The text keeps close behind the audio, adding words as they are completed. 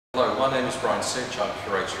my name is Brian Sitch. I'm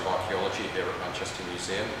Curator of Archaeology here at Manchester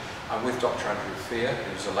Museum. I'm with Dr. Andrew Fear,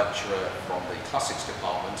 who's a lecturer from the Classics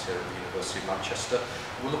Department here at the University of Manchester.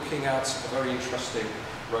 We're looking at a very interesting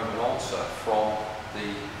Roman altar from the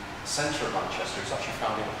centre of Manchester. It's actually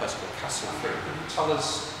found in a place called Castleford. Can you tell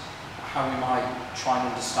us how we might try and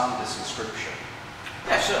understand this inscription?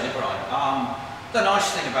 Yeah, certainly, Brian. The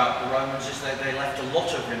nice thing about the Romans is that they left a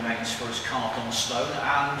lot of remains for us carved on stone,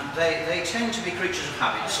 and they tend to be creatures of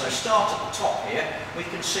habit. So start at the top here. We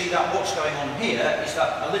can see that what's going on here is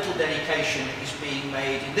that a little dedication is being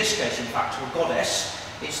made, in this case in fact to a goddess.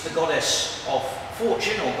 It's the goddess of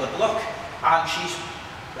fortune or good luck, and she's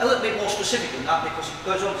a little bit more specific than that because it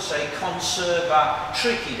goes on to say conserva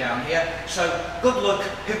tricky down here. So good luck,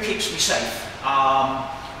 who keeps me safe.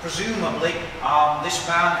 Presumably, this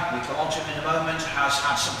man, we'll come on to him in a moment, has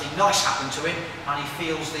had something nice happen to him, and he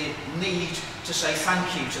feels the need to say thank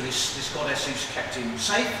you to this goddess who's kept him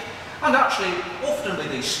safe. And actually, often with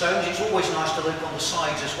these stones, it's always nice to look on the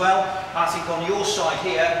sides as well. And I think on your side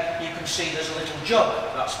here, you can see there's a little jug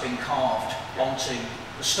that's been carved onto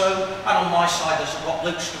the stone, and on my side there's what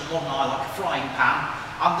looks to one eye like a frying pan.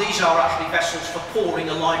 And these are actually vessels for pouring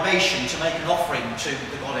a libation to make an offering to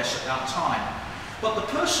the goddess at that time. But the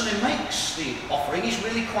person who makes the offering is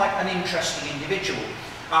really quite an interesting individual.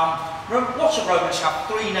 Lots of Romans have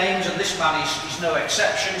three names, and this man is no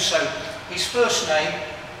exception. So his first name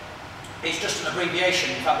is just an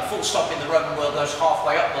abbreviation. In fact, the full stop in the Roman world goes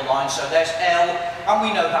halfway up the line, so there's L, and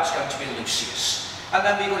we know that's going to be Lucius. And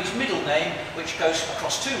then we've got his middle name, which goes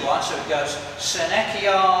across two lines, so it goes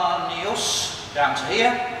Senecianius down to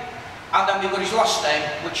here. And then we've got his last name,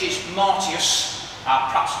 which is Martius.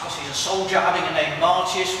 Perhaps because he's a soldier, having a name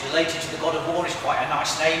Martius, related to the god of war, is quite a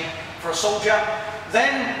nice name for a soldier.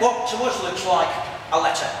 Then what to us looks like a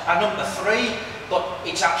letter, a number 3, but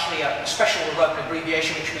it's actually a special Roman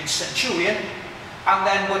abbreviation which means centurion. And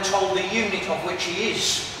then we're told the unit of which he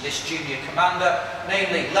is, this junior commander,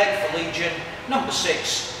 namely leg for legion, number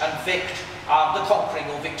 6, and vict, the conquering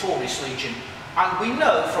or victorious legion. And we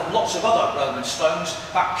know from lots of other Roman stones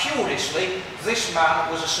that curiously this man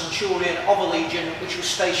was a centurion of a legion which was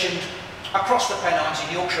stationed across the Pennines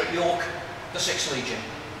in Yorkshire at York, the 6th Legion.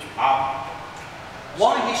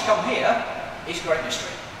 Why he's come here is great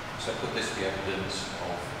mystery. So could this be evidence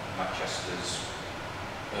of Manchester's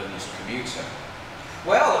earliest commuter?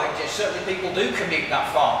 Well, certainly people do commute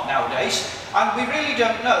that far nowadays, and we really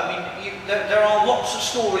don't know. I mean, there are lots of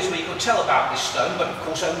stories we could tell about this stone, but of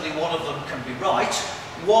course only one of them can be right.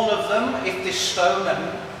 One of them, if this stone,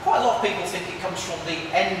 and quite a lot of people think it comes from the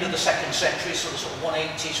end of the 2nd century, so the sort of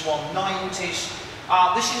 180s, 190s.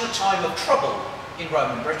 This is a time of trouble in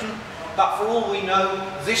Roman Britain. That for all we know,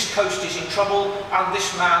 this coast is in trouble, and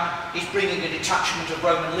this man is bringing a detachment of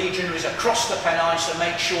Roman legionaries across the Pennines to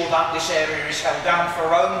make sure that this area is held down for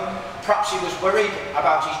Rome. Perhaps he was worried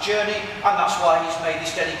about his journey, and that's why he's made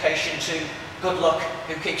this dedication to good luck,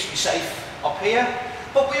 who keeps me safe up here.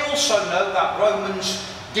 But we also know that Romans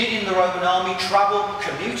did in the Roman army travel,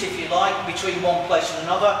 commute if you like, between one place and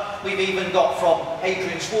another. We've even got from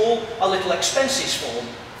Hadrian's Wall a little expenses form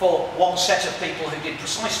for one set of people who did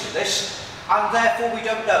precisely this, and therefore we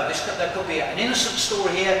don't know. There could be an innocent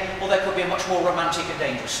story here, or there could be a much more romantic and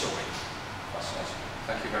dangerous story. Fascinating.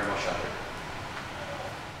 Thank you very much, Andrew.